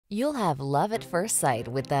You'll have love at first sight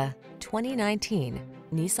with the 2019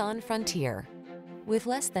 Nissan Frontier. With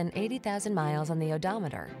less than 80,000 miles on the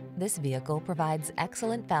odometer, this vehicle provides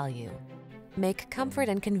excellent value. Make comfort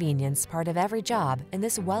and convenience part of every job in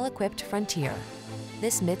this well-equipped Frontier.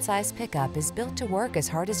 This midsize pickup is built to work as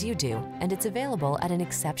hard as you do, and it's available at an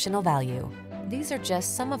exceptional value. These are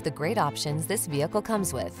just some of the great options this vehicle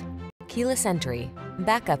comes with: keyless entry,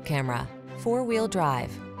 backup camera, four-wheel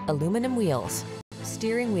drive, aluminum wheels,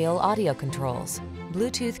 steering wheel audio controls,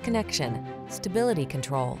 Bluetooth connection, stability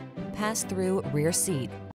control, pass-through rear seat,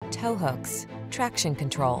 tow hooks, traction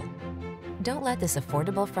control. Don't let this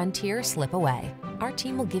affordable Frontier slip away. Our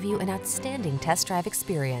team will give you an outstanding test drive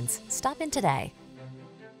experience. Stop in today.